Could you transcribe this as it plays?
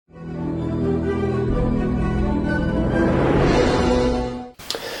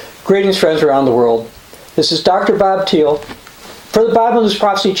Greetings, friends around the world. This is Dr. Bob Thiel for the Bible News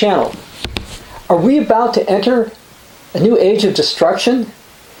Prophecy channel. Are we about to enter a new age of destruction?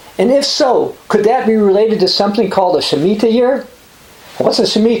 And if so, could that be related to something called a Shemitah year? What's a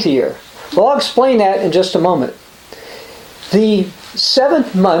Shemitah year? Well, I'll explain that in just a moment. The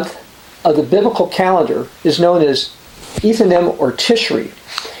 7th month of the biblical calendar is known as Ethanim or Tishri.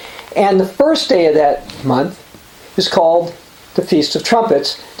 And the first day of that month is called the Feast of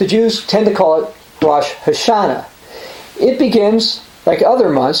Trumpets. The Jews tend to call it Rosh Hashanah. It begins, like other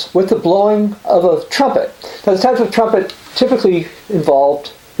months, with the blowing of a trumpet. Now, the type of trumpet typically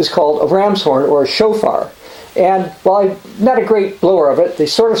involved is called a ram's horn or a shofar. And while I'm not a great blower of it, they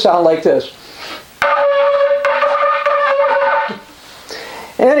sort of sound like this.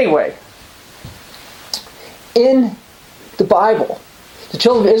 Anyway, in the Bible, the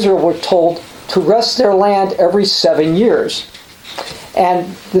children of Israel were told to rest their land every 7 years. And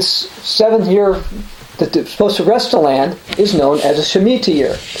this 7th year that they're supposed to rest the land is known as a Shemitah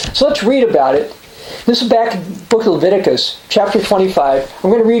year. So let's read about it. This is back in the book of Leviticus, chapter 25. I'm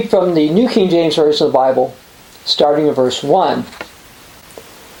going to read from the New King James Version of the Bible, starting in verse 1.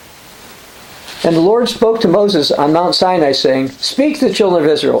 And the Lord spoke to Moses on Mount Sinai, saying, Speak to the children of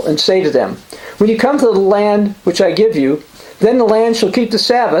Israel, and say to them, When you come to the land which I give you, then the land shall keep the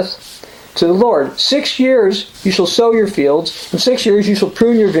Sabbath to the Lord. 6 years you shall sow your fields, and 6 years you shall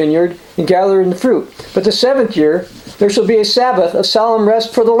prune your vineyard, and gather in the fruit. But the 7th year there shall be a Sabbath of solemn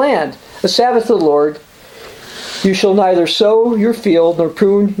rest for the land, a Sabbath of the Lord. You shall neither sow your field nor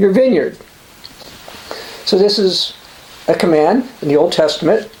prune your vineyard. So this is a command in the Old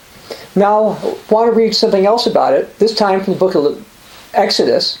Testament. Now, I want to read something else about it, this time from the book of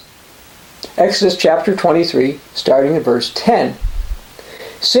Exodus. Exodus chapter 23, starting in verse 10.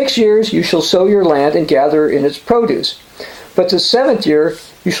 6 years you shall sow your land and gather in its produce. But the 7th year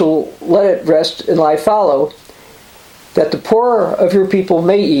you shall let it rest and lie fallow, that the poor of your people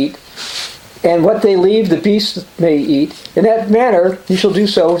may eat, and what they leave the beasts may eat. In that manner you shall do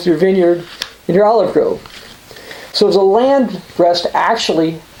so with your vineyard and your olive grove. So the land rest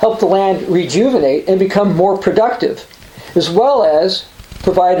actually helped the land rejuvenate and become more productive, as well as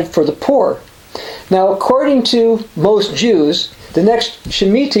provided for the poor. Now, according to most Jews, the next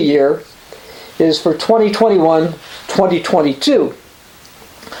Shemitah year is for 2021-2022.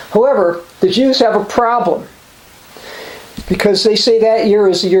 However, the Jews have a problem, because they say that year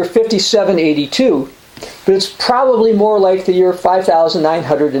is the year 5782, but it's probably more like the year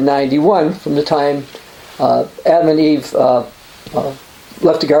 5991 from the time Adam and Eve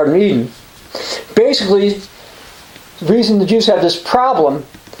left the Garden of Eden. Basically, the reason the Jews have this problem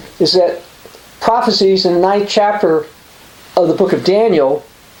is that prophecies in the 9th chapter of the book of Daniel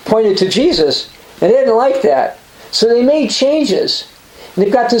pointed to Jesus, and they didn't like that. So they made changes. And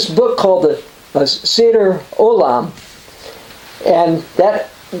they've got this book called the Seder Olam, and that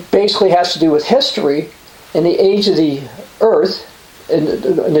basically has to do with history and the age of the earth in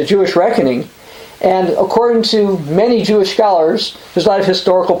the Jewish reckoning. And according to many Jewish scholars, there's a lot of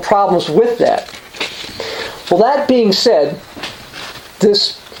historical problems with that. Well, that being said,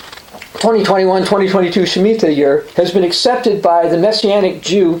 this 2021-2022 Shemitah year has been accepted by the Messianic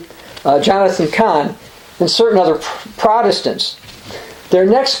Jew, Jonathan Cahn, and certain other Protestants. Their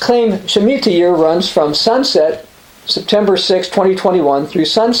next claimed Shemitah year runs from sunset September 6, 2021 through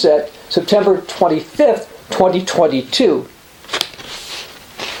sunset September 25th, 2022.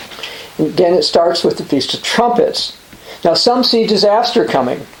 Again, it starts with the Feast of Trumpets. Now, some see disaster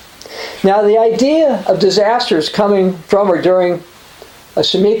coming. Now, the idea of disasters coming from or during a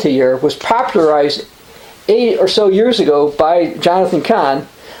Shemitah year was popularized 8 or so years ago by Jonathan Cahn,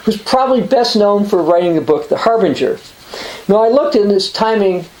 who's probably best known for writing the book The Harbinger. Now, I looked in this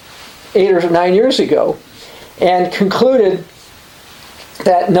timing 8 or 9 years ago and concluded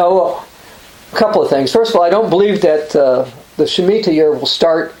that no, a couple of things. First of all, I don't believe that the Shemitah year will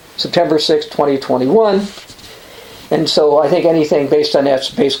start September 6, 2021, and so I think anything based on that's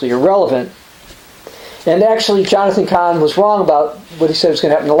basically irrelevant. And actually, Jonathan Cahn was wrong about what he said was going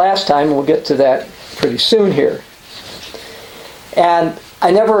to happen the last time, and we'll get to that pretty soon here. And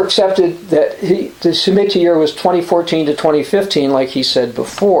I never accepted that the Shemitah year was 2014 to 2015, like he said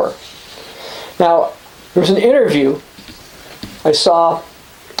before. Now, there was an interview I saw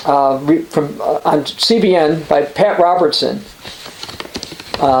on CBN by Pat Robertson.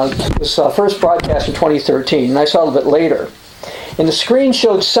 It was first broadcast in 2013, and I saw it a little bit later. And the screen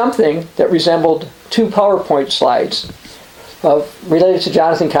showed something that resembled 2 PowerPoint slides related to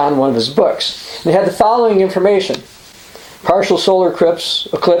Jonathan Cahn, one of his books. And they had the following information. Partial solar eclipse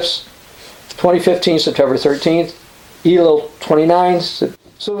 2015, September 13th. Elul 29,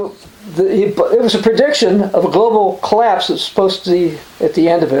 So it was a prediction of a global collapse that's supposed to be at the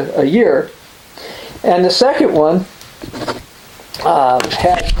end of a year. And the second one had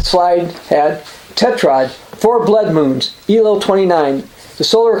tetrad, 4 blood moons, Elul 29. The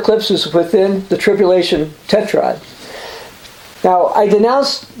solar eclipse is within the tribulation tetrad. Now, I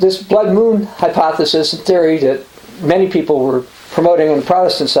denounced this blood moon hypothesis and theory that many people were promoting on the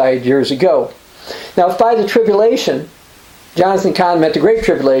Protestant side years ago. Now, if by the tribulation, Jonathan Cahn meant the Great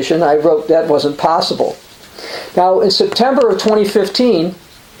Tribulation, I wrote that wasn't possible. Now, in September of 2015,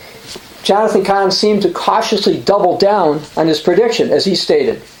 Jonathan Cahn seemed to cautiously double down on his prediction, as he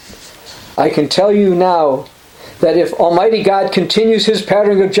stated, "I can tell you now that if Almighty God continues His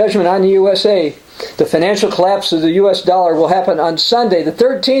pattern of judgment on the USA, the financial collapse of the US dollar will happen on Sunday, the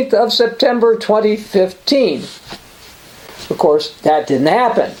 13th of September 2015. Of course, that didn't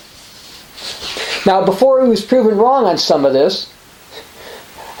happen. Now, before he was proven wrong on some of this,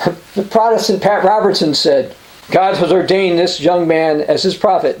 the Protestant Pat Robertson said, "God has ordained this young man as His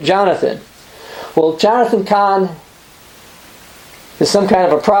prophet, Jonathan." Well, Jonathan Cahn is some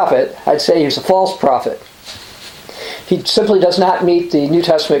kind of a prophet. I'd say he's a false prophet. He simply does not meet the New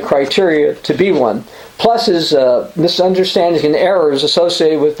Testament criteria to be one. Plus, his misunderstandings and errors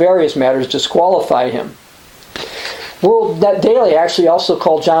associated with various matters disqualify him. World Net Daily actually also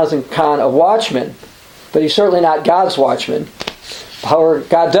called Jonathan Cahn a watchman, but he's certainly not God's watchman. However,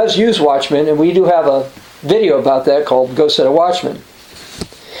 God does use watchmen, and we do have a video about that called Go Set a Watchman.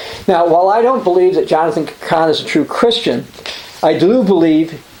 Now, while I don't believe that Jonathan Cahn is a true Christian, I do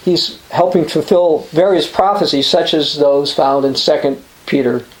believe he's helping fulfill various prophecies, such as those found in 2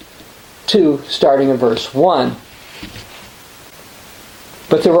 Peter 2, starting in verse 1.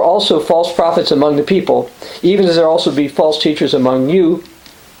 But there were also false prophets among the people, even as there also be false teachers among you,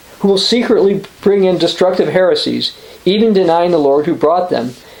 who will secretly bring in destructive heresies, even denying the Lord who brought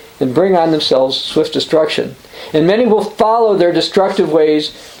them, and bring on themselves swift destruction. And many will follow their destructive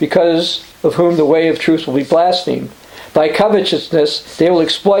ways, because of whom the way of truth will be blasphemed. By covetousness they will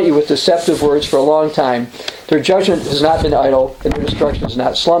exploit you with deceptive words for a long time. Their judgment has not been idle, and their destruction is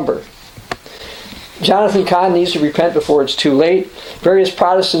not slumber. Jonathan Cahn needs to repent before it's too late. Various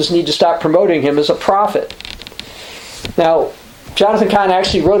Protestants need to stop promoting him as a prophet. Now, Jonathan Cahn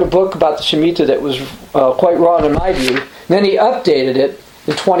actually wrote a book about the Shemitah that was quite wrong in my view. Then he updated it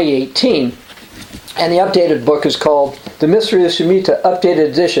in 2018. And the updated book is called The Mystery of the Shemitah, Updated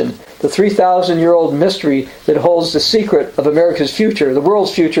Edition, the 3,000-year-old mystery that holds the secret of America's future, the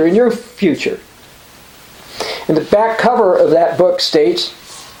world's future, and your future. And the back cover of that book states,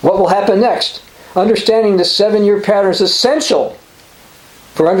 what will happen next? Understanding the 7-year pattern is essential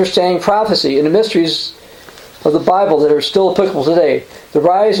for understanding prophecy and the mysteries of the Bible that are still applicable today. The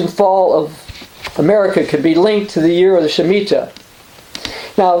rise and fall of America could be linked to the year of the Shemitah.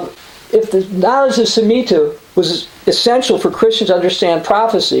 Now, if the knowledge of Shemitah was essential for Christians to understand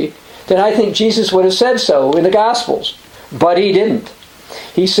prophecy, then I think Jesus would have said so in the Gospels. But he didn't.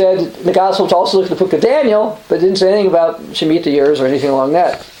 He said in the Gospels also look at the book of Daniel, but didn't say anything about Shemitah years or anything along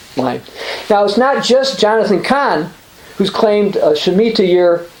that line. Now, it's not just Jonathan Cahn who's claimed a Shemitah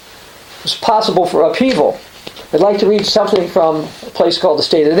year was possible for upheaval. I'd like to read something from a place called the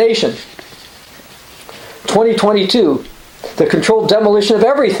State of the Nation. 2022, the controlled demolition of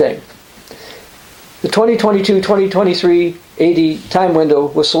everything. The 2022-2023 AD time window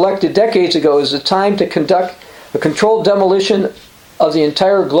was selected decades ago as the time to conduct a controlled demolition of the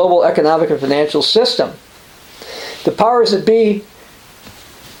entire global economic and financial system. The powers that be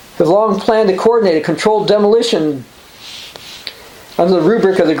have long planned to coordinate a controlled demolition under the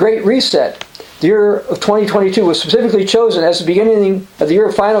rubric of the Great Reset. The year of 2022 was specifically chosen as the beginning of the year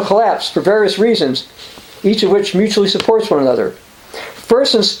of final collapse for various reasons, each of which mutually supports one another.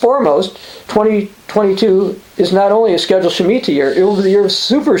 First and foremost, 2022 is not only a scheduled Shemitah year, it will be the year of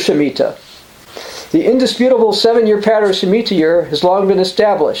Super Shemitah. The indisputable 7-year pattern of Shemitah year has long been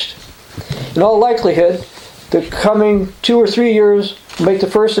established. In all likelihood, the coming 2 or 3 years will make the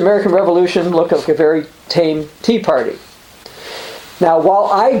first American Revolution look like a very tame Tea Party. Now, while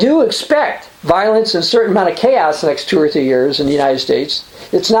I do expect violence and a certain amount of chaos the next 2 or 3 years in the United States,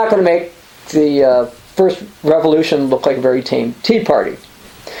 it's not going to make the first revolution look like a very tame Tea Party.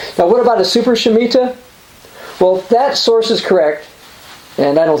 Now, what about a Super Shemitah? Well, if that source is correct,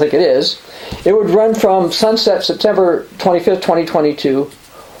 and I don't think it is, it would run from sunset September 25th, 2022,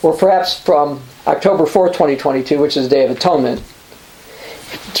 or perhaps from October 4th, 2022, which is the Day of Atonement,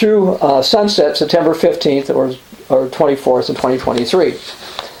 through sunset September 15th or 24th in 2023.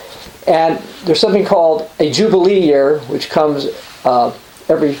 And there's something called a jubilee year, which comes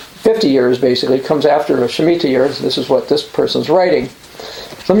every 50 years, basically. It comes after a Shemitah year. This is what this person's writing.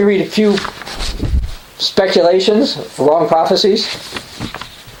 Let me read a few speculations, wrong prophecies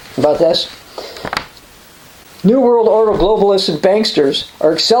about this. New World Order globalists and banksters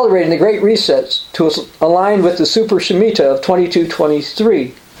are accelerating the Great Resets to align with the Super Shemitah of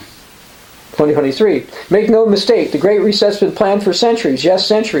 2023. Make no mistake, the Great Reset's been planned for centuries, yes,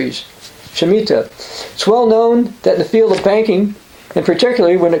 centuries. Shemitah. It's well known that in the field of banking, and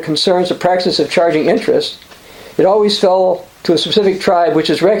particularly when it concerns the practice of charging interest, it always fell to a specific tribe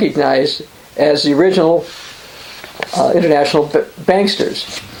which is recognized as the original international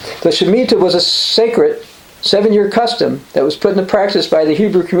banksters. The Shemitah was a sacred 7-year custom that was put into practice by the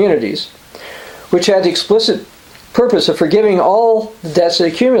Hebrew communities, which had the explicit purpose of forgiving all the debts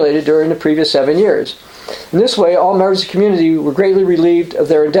that accumulated during the previous 7 years. In this way, all members of the community were greatly relieved of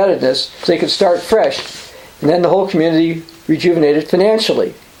their indebtedness so they could start fresh, and then the whole community rejuvenated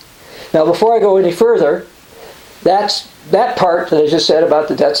financially. Now, before I go any further, that part that I just said about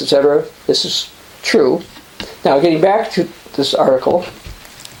the debts, etc., this is true. Now, getting back to this article,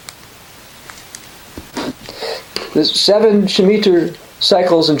 the 7 Shemitah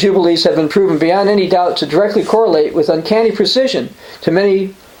cycles and jubilees have been proven beyond any doubt to directly correlate with uncanny precision to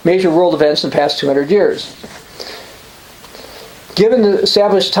many major world events in the past 200 years. Given the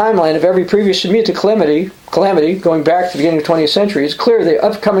established timeline of every previous Shemitah calamity going back to the beginning of the 20th century, it's clear the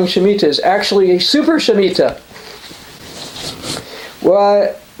upcoming Shemitah is actually a super Shemitah,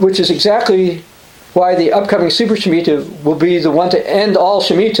 which is exactly why the upcoming super Shemitah will be the one to end all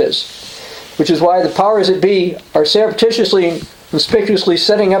Shemitahs, which is why the powers that be are surreptitiously and conspicuously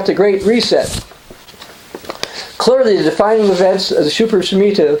setting up the Great Reset. Clearly, the defining events of the Super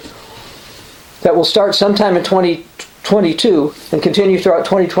Shemitah that will start sometime in 2022 and continue throughout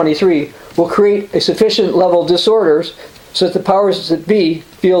 2023 will create a sufficient level of disorders so that the powers that be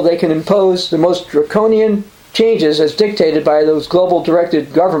feel they can impose the most draconian changes as dictated by those global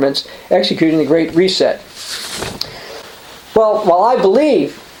directed governments executing the Great Reset. Well, while I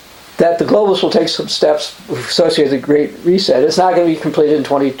believe that the globalists will take some steps associated with the Great Reset, it's not going to be completed in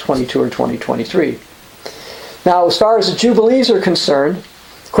 2022 or 2023. Now, as far as the Jubilees are concerned,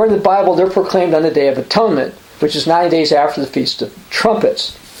 according to the Bible, they're proclaimed on the Day of Atonement, which is 9 days after the Feast of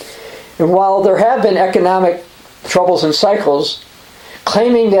Trumpets. And while there have been economic troubles and cycles,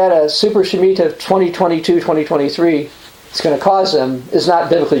 claiming that a Super Shemitah of 2022-2023 is going to cause them is not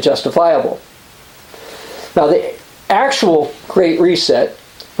biblically justifiable. Now, the actual Great Reset,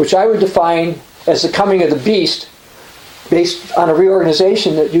 which I would define as the coming of the beast, based on a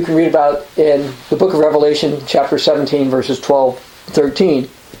reorganization that you can read about in the book of Revelation, chapter 17, verses 12-13.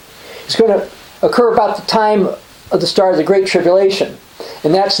 It's going to occur about the time of the start of the Great Tribulation.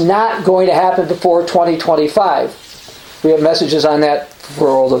 And that's not going to happen before 2025. We have messages on that for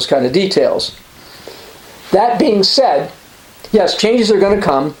all those kind of details. That being said, yes, changes are going to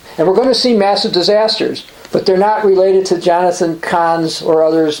come, and we're going to see massive disasters, but they're not related to Jonathan Cahn's or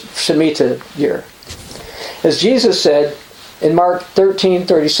others' Shemitah year. As Jesus said in Mark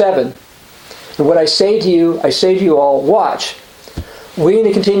 13:37, and what I say to you all, watch. We in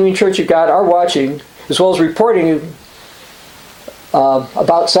the continuing Church of God are watching, as well as reporting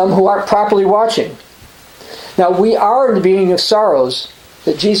about some who aren't properly watching. Now, we are in the beginning of sorrows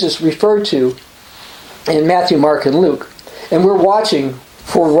that Jesus referred to in Matthew, Mark, and Luke, and we're watching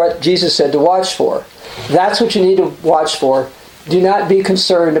for what Jesus said to watch for. That's what you need to watch for. Do not be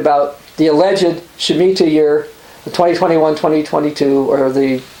concerned about the alleged Shemitah year, the 2021-2022, or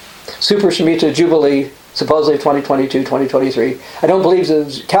the Super Shemitah Jubilee, supposedly 2022-2023. I don't believe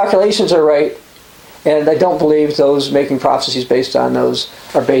those calculations are right, and I don't believe those making prophecies based on those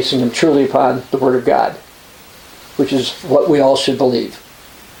are basing them truly upon the Word of God, which is what we all should believe.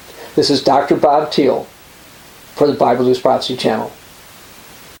 This is Dr. Bob Thiel for the Bible News Prophecy Channel.